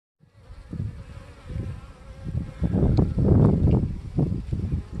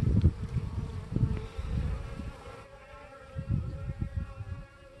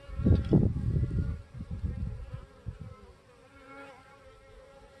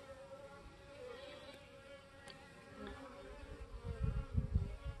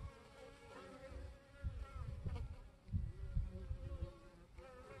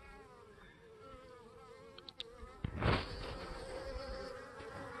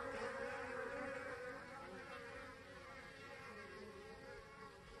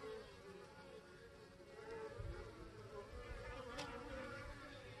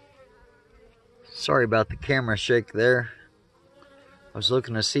Sorry about the camera shake there. I was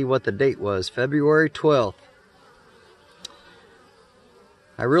looking to see what the date was. February 12th.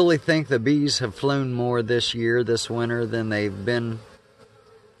 I really think the bees have flown more this year, this winter, than they've been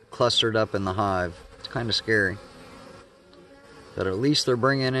clustered up in the hive. It's kind of scary. But at least they're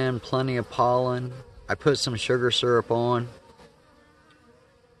bringing in plenty of pollen. I put some sugar syrup on.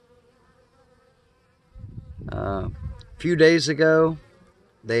 A few days ago,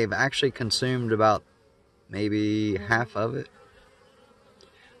 they've actually consumed about maybe half of it.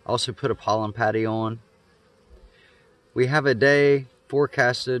 Also put a pollen patty on. We have a day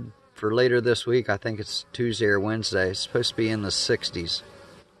forecasted for later this week. I think it's Tuesday or Wednesday. It's supposed to be in the 60s.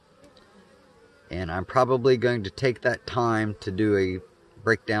 And I'm probably going to take that time to do a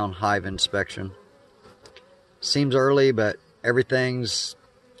breakdown hive inspection. Seems early, but everything's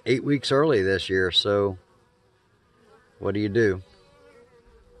 8 weeks early this year, so what do?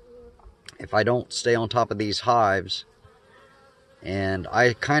 If I don't stay on top of these hives, and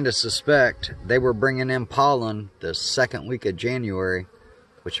I kind of suspect they were bringing in pollen the second week of January,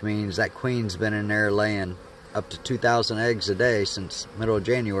 which means that queen's been in there laying up to 2,000 eggs a day since middle of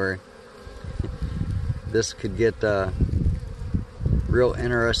January. This could get real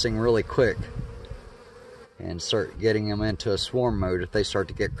interesting really quick and start getting them into a swarm mode if they start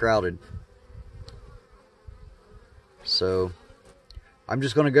to get crowded. So I'm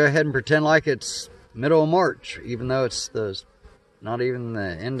just going to go ahead and pretend like it's middle of March, even though it's not even the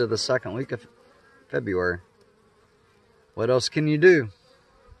end of the second week of February. What else can you do?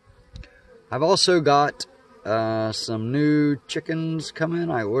 I've also got some new chickens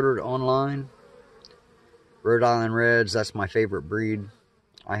coming. I ordered online. Rhode Island Reds, that's my favorite breed.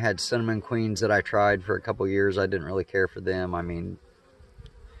 I had Cinnamon Queens that I tried for a couple years. I didn't really care for them. I mean,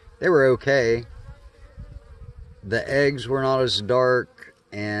 they were okay. The eggs were not as dark,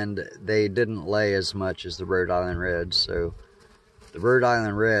 and they didn't lay as much as the Rhode Island Reds. So the Rhode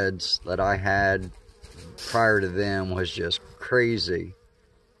Island Reds that I had prior to them was just crazy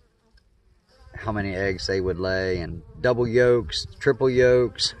how many eggs they would lay, and double yolks, triple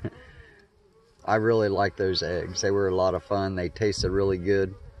yolks. I really liked those eggs. They were a lot of fun. They tasted really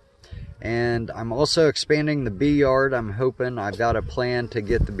good. And I'm also expanding the bee yard. I'm hoping, I've got a plan to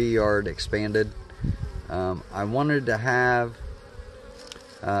get the bee yard expanded. I wanted to have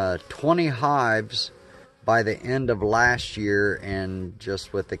 20 hives by the end of last year, and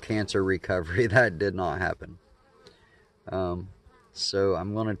just with the cancer recovery, that did not happen. So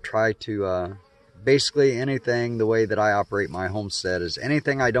I'm going to try to, basically anything, the way that I operate my homestead is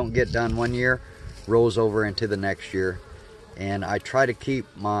anything I don't get done one year rolls over into the next year. And I try to keep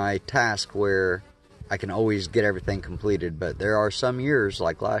my task where I can always get everything completed. But there are some years,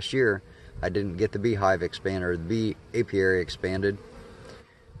 like last year, I didn't get the beehive expanded or the bee apiary expanded.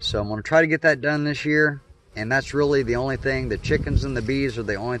 So I'm going to try to get that done this year. And that's really the only thing. The chickens and the bees are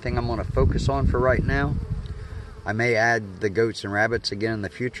the only thing I'm going to focus on for right now. I may add the goats and rabbits again in the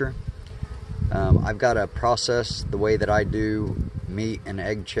future. I've got a process, the way that I do meat and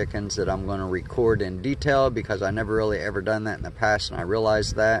egg chickens, that I'm going to record in detail, because I never really ever done that in the past, and I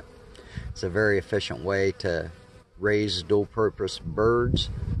realized that it's a very efficient way to raise dual purpose birds.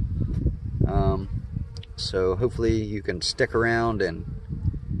 So hopefully you can stick around and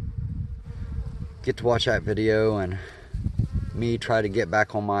get to watch that video and me try to get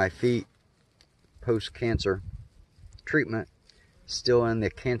back on my feet post-cancer treatment. Still in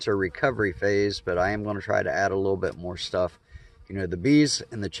the cancer recovery phase, but I am going to try to add a little bit more stuff. You know, the bees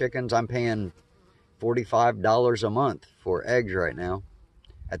and the chickens, I'm paying $45 a month for eggs right now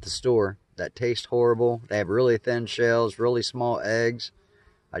at the store that taste horrible. They have really thin shells, really small eggs.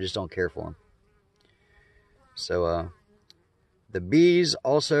 I just don't care for them. So the bees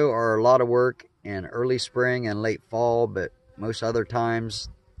also are a lot of work in early spring and late fall, but most other times,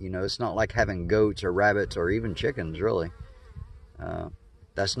 you know, it's not like having goats or rabbits or even chickens, really.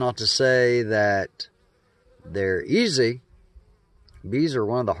 That's not to say that they're easy. Bees are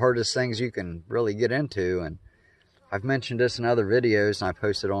one of the hardest things you can really get into, and I've mentioned this in other videos, and I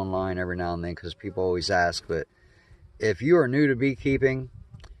post it online every now and then because people always ask. But if you are new to beekeeping,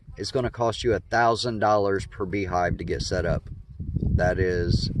 it's going to cost you $1,000 per beehive to get set up. That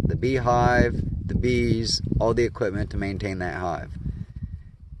is the beehive, the bees, all the equipment to maintain that hive.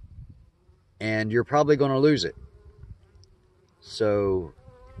 And you're probably going to lose it. So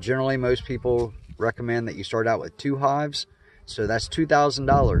generally most people recommend that you start out with 2 hives. So that's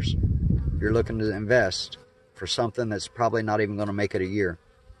 $2,000 you're looking to invest for something that's probably not even going to make it a year.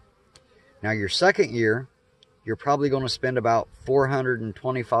 Now your second year, you're probably going to spend about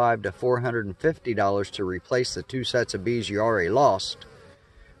 $425 to $450 to replace the 2 sets of bees you already lost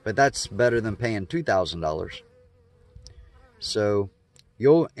But that's better than paying $2,000. So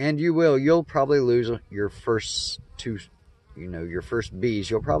you'll probably lose your first your first bees.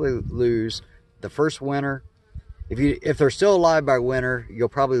 You'll probably lose the first winter. If they're still alive by winter, you'll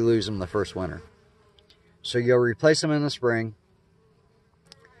probably lose them the first winter. So you'll replace them in the spring.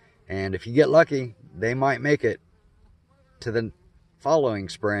 And if you get lucky, they might make it to the following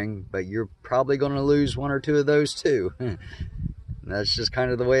spring, but you're probably going to lose one or two of those too. That's just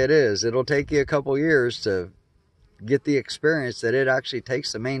kind of the way it is. It'll take you a couple years to get the experience that it actually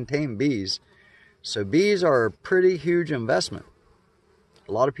takes to maintain bees. So bees are a pretty huge investment.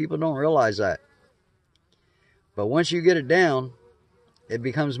 A lot of people don't realize that. But once you get it down, it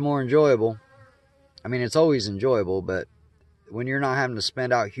becomes more enjoyable. I mean, it's always enjoyable, but when you're not having to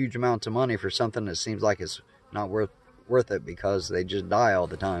spend out huge amounts of money for something that seems like it's not worth it because they just die all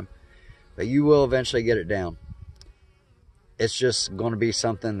the time. But you will eventually get it down. It's just going to be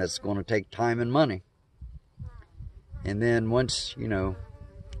something that's going to take time and money. And then once you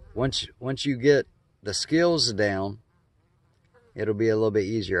get the skills down, it'll be a little bit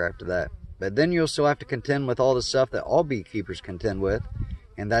easier after that. But then you'll still have to contend with all the stuff that all beekeepers contend with,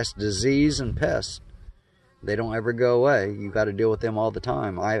 and that's disease and pests. They don't ever go away. You got to deal with them all the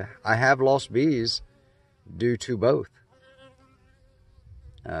time. I have lost bees due to both.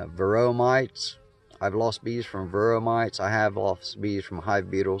 Varroa mites. I've lost bees from varroa mites. I have lost bees from hive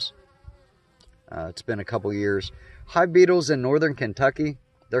beetles. It's been a couple years. Hive beetles in northern Kentucky,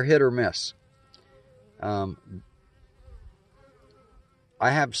 they're hit or miss.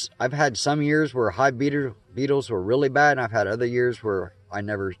 I've had some years where hive beetles were really bad, and I've had other years where I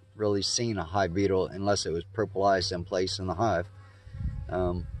never really seen a hive beetle unless it was propolis in place in the hive.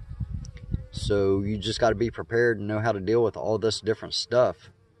 So you just got to be prepared and know how to deal with all this different stuff.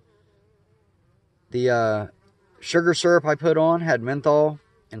 The sugar syrup I put on had menthol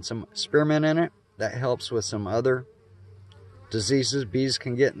and some spearmint in it. That helps with some other diseases bees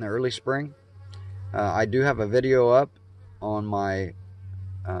can get in the early spring. I do have a video up on my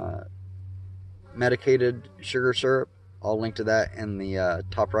medicated sugar syrup. I'll link to that in the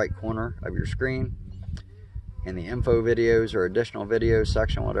top right corner of your screen, in the info videos or additional videos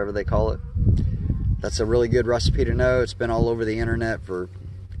section, whatever they call it. That's a really good recipe to know. It's been all over the internet for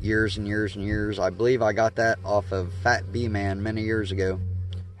years and years and years. I believe I got that off of Fat Bee Man many years ago,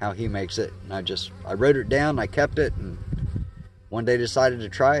 how he makes it. And I wrote it down, I kept it, and one day decided to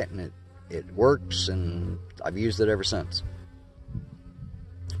try it, and it works, and I've used it ever since.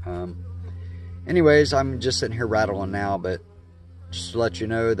 Anyways, I'm just sitting here rattling now, but just to let you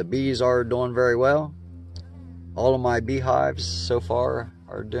know, the bees are doing very well. All of my beehives so far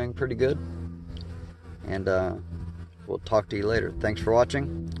are doing pretty good. And we'll talk to you later. Thanks for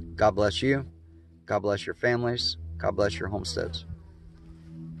watching. God bless you. God bless your families. God bless your homesteads.